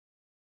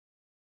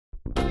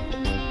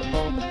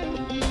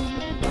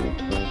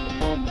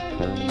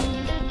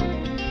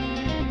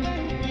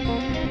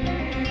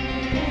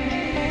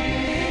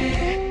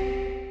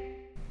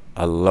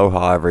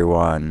Aloha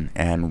everyone,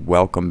 and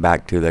welcome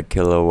back to the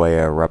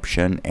Kilauea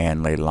Eruption and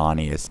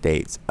Leilani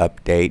Estates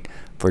update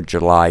for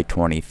July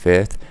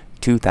 25th,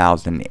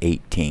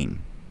 2018.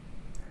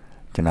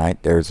 Tonight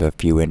there's a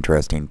few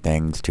interesting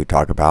things to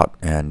talk about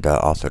and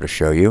also to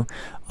show you.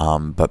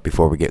 But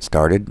before we get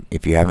started,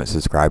 if you haven't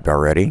subscribed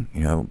already,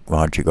 why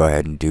don't you go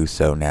ahead and do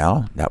so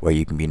now. That way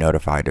you can be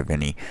notified of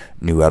any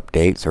new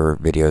updates or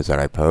videos that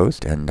I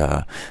post. And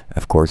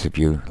of course, if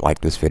you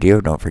like this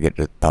video, don't forget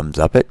to thumbs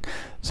up it.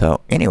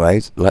 So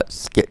anyways,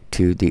 let's get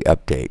to the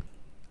update.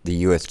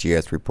 The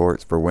USGS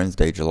reports for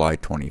Wednesday, July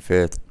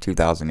 25th,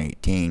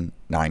 2018,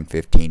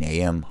 9:15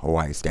 a.m.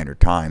 Hawaii Standard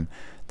Time,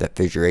 that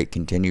Fissure 8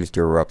 continues to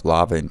erupt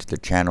lava into the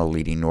channel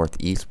leading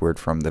northeastward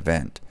from the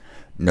vent.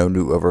 No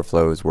new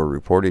overflows were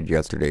reported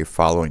yesterday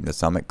following the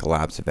summit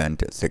collapse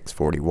event at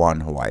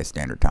 6:41 Hawaii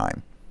Standard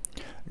Time.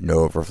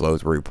 No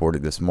overflows were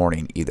reported this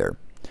morning either.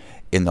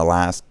 In the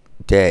last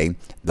day,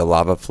 the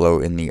lava flow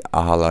in the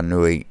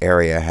Ahalanui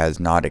area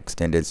has not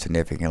extended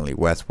significantly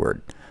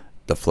westward.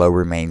 The flow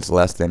remains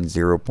less than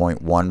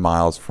 0.1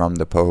 miles from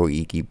the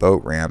Pohoiki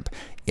boat ramp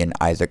in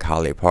Isaac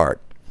Hale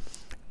Park.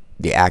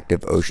 The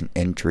active ocean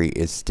entry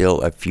is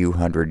still a few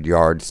hundred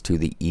yards to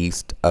the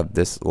east of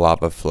this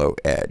lava flow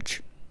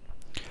edge.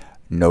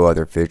 No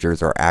other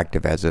fissures are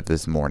active as of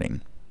this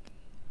morning.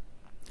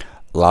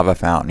 Lava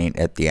fountaining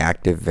at the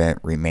active vent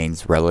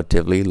remains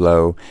relatively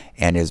low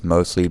and is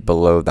mostly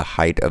below the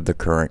height of the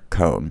current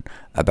cone,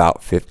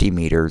 about 50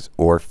 meters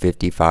or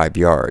 55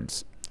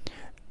 yards.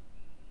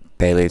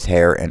 Pele's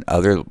hair and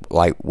other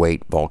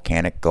lightweight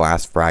volcanic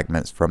glass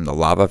fragments from the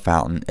lava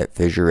fountain at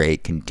Fissure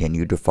 8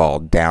 continue to fall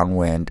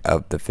downwind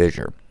of the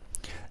fissure,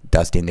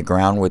 dusting the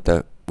ground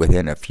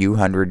within a few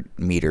hundred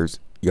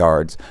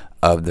yards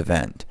of the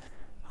vent.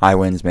 High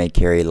winds may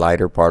carry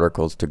lighter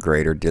particles to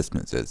greater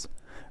distances.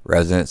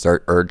 Residents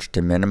are urged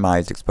to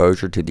minimize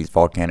exposure to these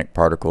volcanic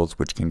particles,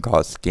 which can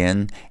cause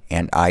skin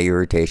and eye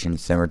irritation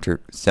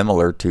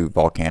similar to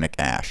volcanic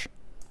ash.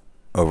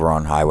 Over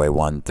on Highway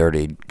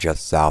 130,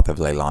 just south of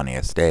Leilani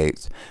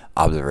Estates,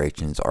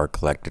 observations are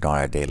collected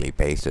on a daily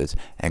basis,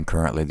 and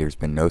currently there's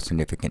been no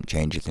significant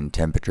changes in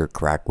temperature,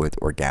 crack width,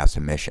 or gas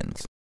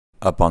emissions.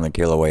 Up on the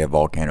Kilauea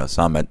Volcano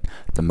summit,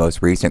 the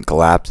most recent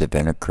collapse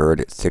event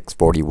occurred at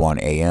 6:41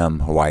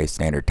 a.m. Hawaii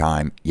Standard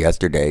Time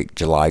yesterday,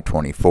 July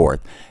 24th,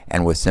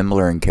 and was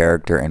similar in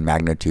character and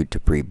magnitude to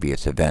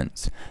previous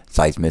events.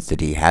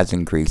 Seismicity has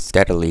increased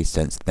steadily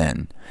since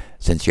then.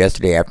 Since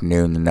yesterday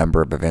afternoon, the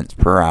number of events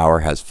per hour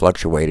has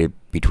fluctuated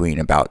between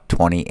about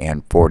 20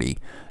 and 40.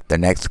 The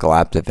next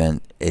collapse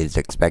event is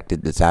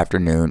expected this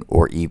afternoon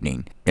or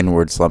evening.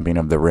 Inward slumping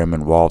of the rim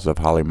and walls of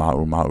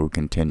Halemaumau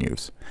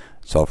continues.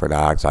 Sulfur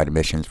dioxide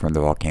emissions from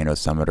the volcano's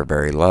summit are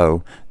very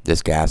low.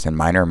 This gas and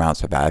minor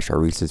amounts of ash are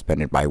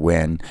resuspended by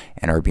wind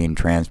and are being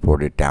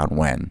transported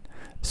downwind.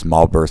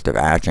 Small bursts of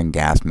ash and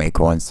gas may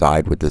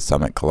coincide with the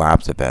summit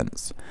collapse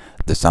events.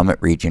 The summit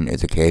region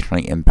is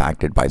occasionally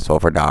impacted by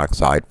sulfur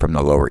dioxide from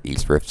the lower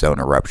East Rift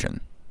Zone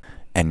eruption.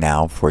 And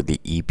now for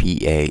the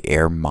EPA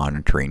Air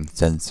Monitoring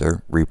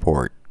Sensor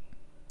Report.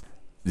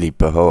 The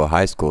Pahoa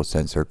High School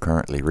sensor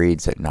currently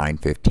reads at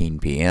 9:15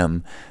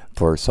 p.m.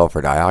 for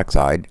sulfur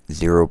dioxide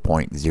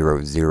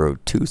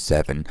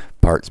 0.0027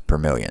 parts per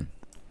million.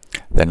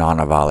 The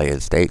Nana Valley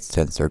Estates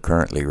sensor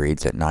currently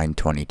reads at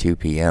 9:22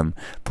 p.m.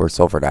 for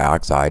sulfur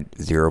dioxide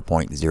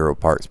 0.0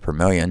 parts per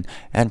million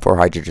and for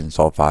hydrogen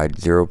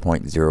sulfide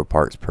 0.0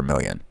 parts per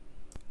million.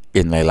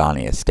 In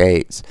Leilani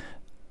Estates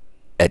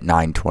at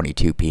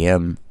 9:22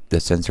 p.m. the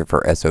sensor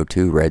for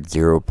SO2 read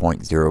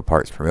 0.0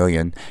 parts per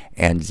million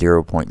and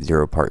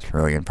 0.0 parts per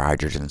million for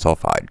hydrogen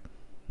sulfide.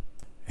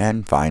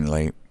 And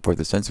finally, for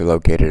the sensor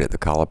located at the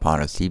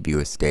Kalapana Seaview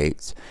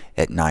Estates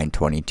at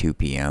 9:22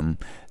 p.m.,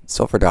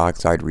 sulfur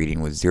dioxide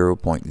reading was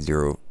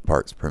 0.0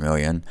 parts per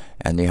million,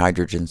 and the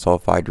hydrogen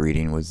sulfide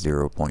reading was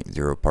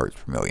 0.0 parts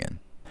per million.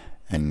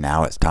 And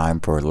now it's time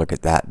for a look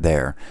at that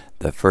there.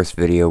 The first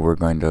video we're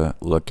going to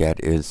look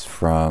at is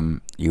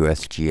from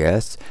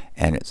USGS,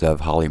 and it's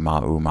of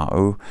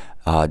Halemaumau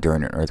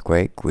during an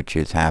earthquake, which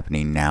is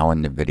happening now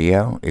in the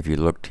video. If you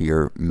look to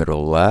your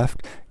middle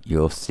left,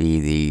 you'll see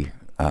the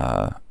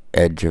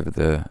edge of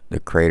the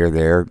crater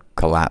there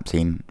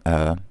collapsing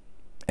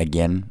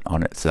again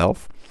on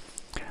itself.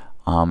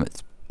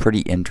 It's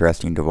pretty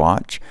interesting to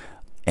watch,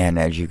 and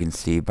as you can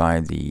see by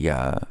the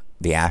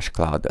ash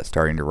cloud that's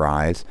starting to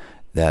rise,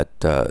 that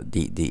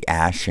the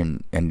ash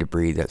and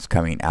debris that's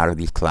coming out of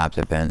these collapse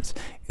events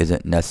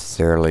isn't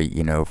necessarily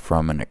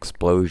from an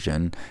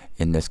explosion.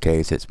 In this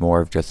case, it's more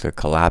of just a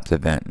collapse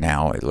event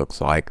now, it looks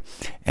like,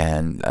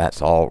 and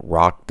that's all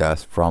rock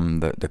dust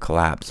from the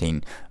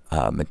collapsing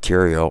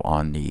material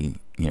on the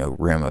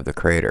rim of the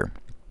crater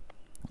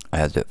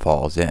as it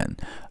falls in,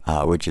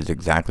 which is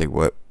exactly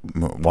what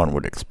one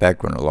would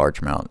expect when a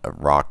large amount of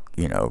rock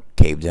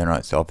caves in on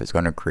itself. It's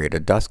going to create a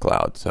dust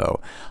cloud.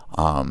 So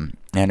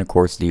and of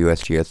course the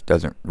USGS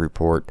doesn't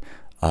report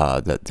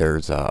that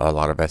there's a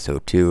lot of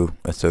SO2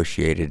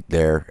 associated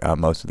there.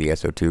 Most of the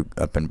SO2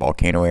 up in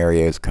volcano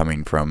area is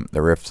coming from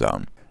the rift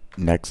zone.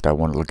 Next, I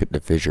want to look at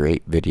the Fissure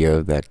 8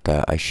 video that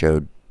I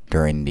showed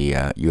during the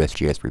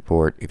USGS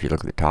report. If you look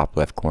at the top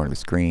left corner of the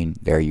screen,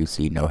 there you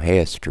see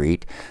Nohea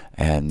Street,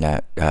 and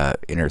that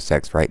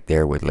intersects right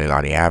there with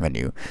Leilani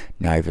Avenue.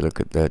 Now if you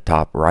look at the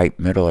top right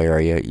middle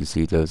area, you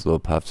see those little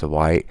puffs of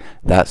white.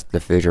 That's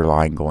the fissure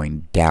line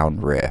going down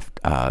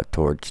rift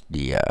towards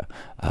the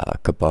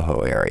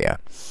Kapoho area.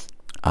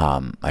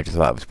 I just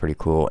thought it was pretty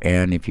cool.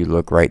 And if you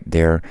look right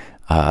there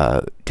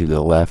to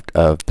the left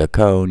of the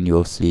cone,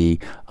 you'll see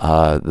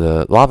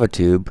the lava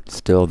tube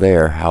still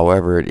there.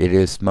 However, it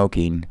is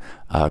smoking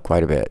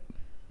quite a bit.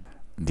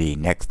 The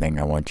next thing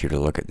I want you to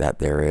look at that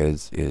there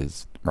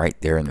is right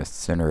there in the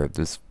center of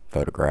this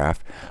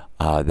photograph.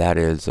 That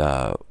is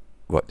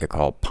what they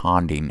call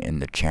ponding in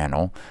the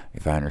channel,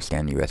 if I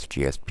understand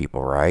USGS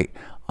people right.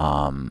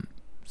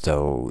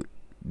 So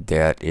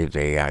that is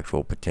a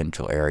actual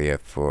potential area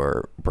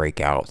for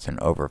breakouts and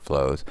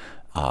overflows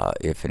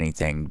if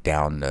anything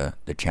down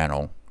the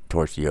channel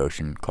towards the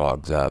ocean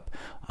clogs up.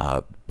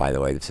 By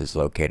the way, this is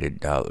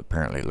located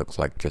apparently looks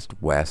like just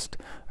west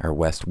or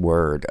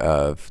westward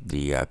of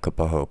the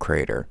Kapoho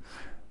crater.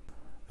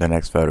 The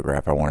next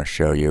photograph I want to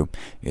show you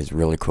is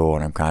really cool,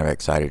 and I'm kind of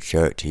excited to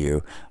show it to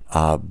you.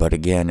 But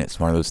again, it's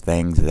one of those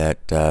things that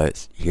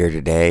it's here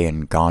today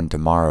and gone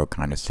tomorrow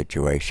kind of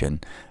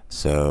situation.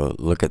 So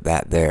look at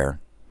that there.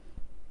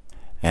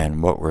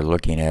 And what we're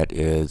looking at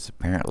is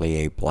apparently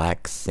a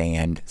black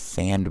sand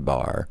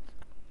sandbar,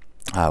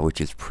 which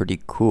is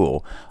pretty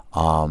cool.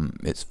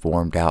 It's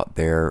formed out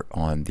there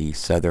on the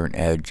southern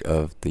edge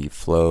of the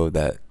flow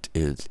that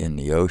is in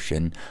the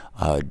ocean,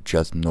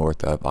 just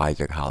north of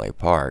Isaac Holly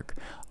Park.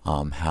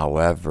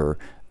 However,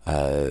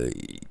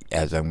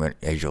 as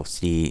you'll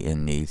see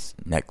in these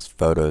next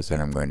photos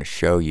that I'm going to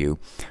show you,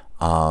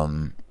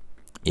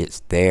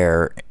 it's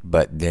there,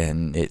 but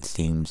then it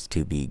seems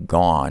to be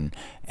gone,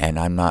 and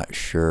I'm not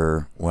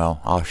sure. Well,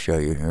 I'll show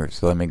you here.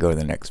 So let me go to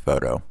the next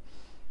photo.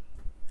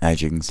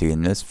 As you can see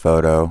in this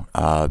photo,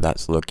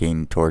 that's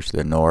looking towards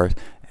the north,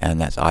 and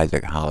that's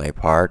Isaac Holly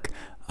Park,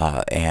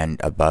 and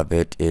above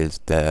it is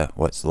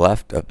what's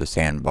left of the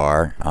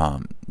sandbar.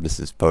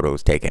 This photo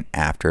was taken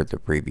after the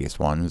previous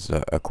ones,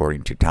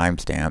 according to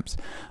timestamps,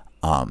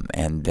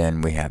 and then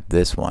we have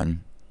this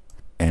one.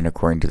 And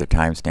according to the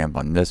timestamp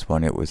on this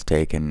one, it was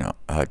taken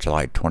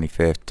July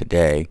 25th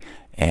today.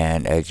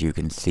 And as you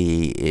can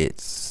see,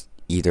 it's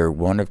either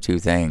one of two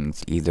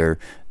things. Either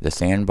the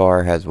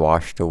sandbar has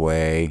washed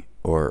away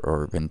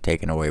or been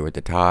taken away with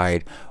the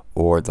tide,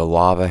 or the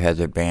lava has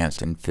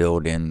advanced and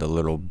filled in the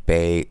little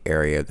bay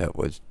area that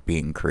was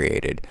being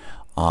created.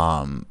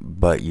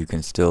 But you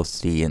can still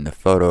see in the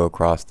photo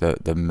across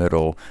the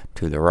middle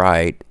to the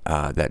right,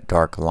 that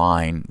dark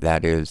line,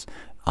 that is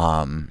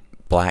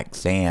black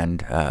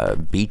sand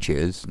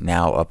beaches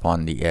now up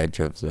on the edge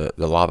of the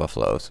lava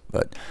flows.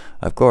 But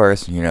of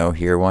course, you know,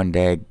 here one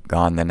day,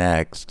 gone the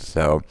next,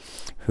 so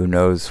who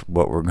knows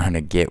what we're going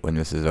to get when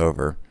this is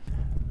over.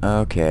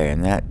 Okay,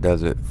 and that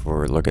does it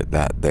for look at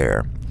that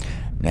there.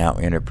 Now,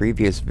 in a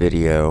previous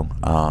video,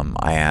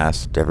 I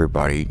asked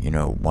everybody, you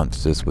know,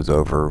 once this was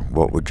over,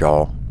 what would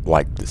y'all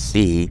like to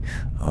see,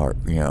 or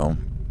you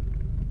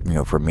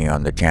know, for me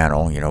on the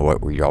channel, you know,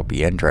 what would y'all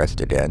be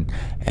interested in?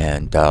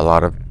 And a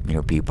lot of, you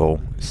know,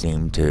 people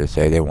seem to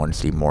say they want to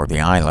see more of the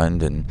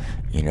island and,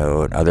 you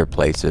know, and other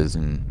places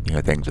and, you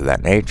know, things of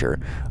that nature.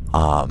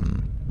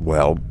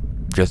 Well,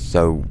 just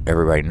so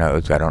everybody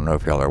knows, I don't know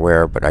if y'all are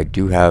aware, but I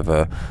do have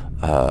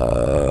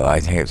I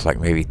think it's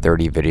like maybe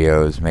 30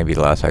 videos, maybe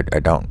less. I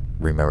don't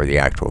remember the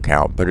actual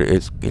count, but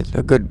it's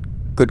a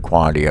good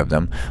quantity of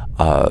them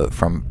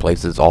from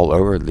places all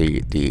over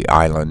the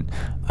island.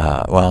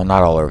 Well,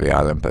 not all over the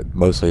island, but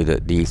mostly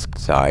the east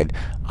side,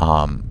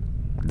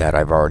 that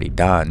I've already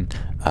done.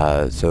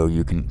 So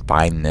you can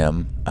find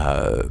them,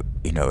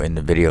 you know, in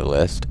the video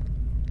list,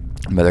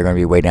 but they're going to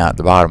be way down at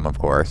the bottom, of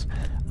course.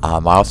 I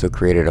also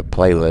created a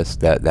playlist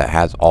that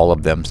has all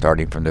of them,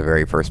 starting from the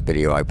very first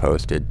video I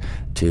posted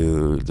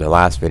to the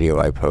last video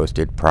I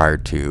posted prior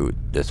to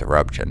this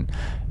eruption.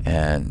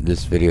 And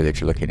this video that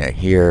you're looking at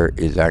here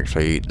is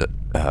actually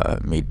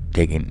me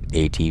taking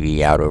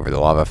ATV out over the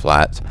lava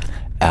flats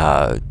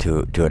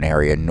to an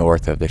area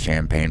north of the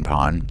Champagne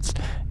Ponds,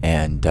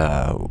 and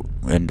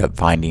end up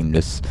finding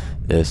this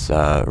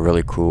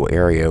really cool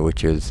area,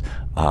 which is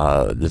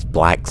this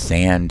black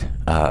sand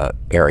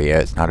area.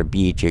 It's not a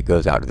beach, it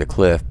goes out to the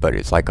cliff, but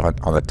it's like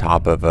on the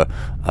top of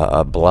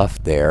a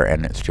bluff there,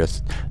 and it's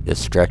just this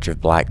stretch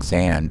of black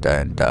sand,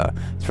 and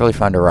it's really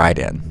fun to ride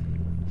in.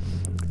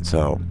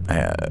 So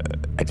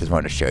I just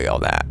wanted to show you all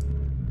that.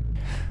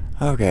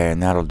 Okay,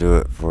 and that'll do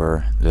it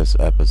for this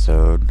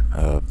episode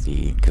of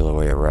the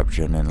Kilauea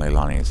Eruption and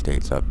Leilani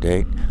Estates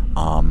update.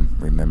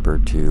 Remember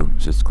to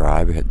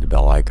subscribe, hit the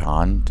bell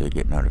icon to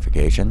get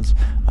notifications,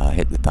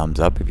 hit the thumbs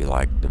up if you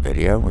liked the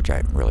video, which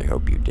I really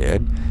hope you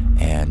did,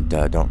 and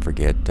don't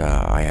forget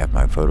I have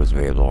my photos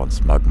available on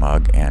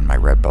SmugMug and my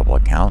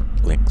Redbubble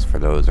account. Links for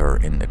those are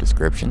in the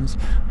descriptions.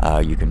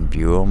 You can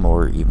view them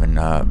or even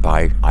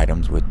buy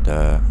items with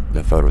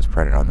the photos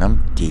printed on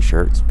them,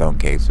 t-shirts, phone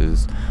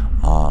cases,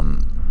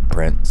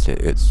 footprints.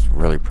 It's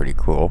really pretty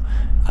cool.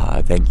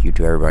 Thank you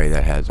to everybody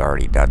that has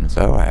already done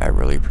so. I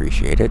really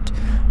appreciate it.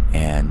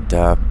 And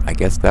I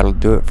guess that'll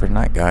do it for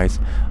tonight, guys.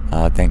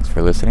 Thanks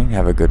for listening.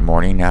 Have a good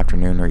morning,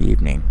 afternoon, or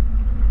evening.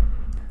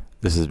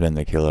 This has been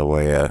the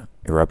Kilauea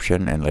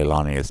Eruption and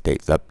Leilani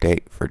Estates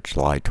update for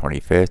July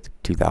 25th,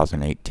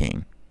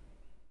 2018.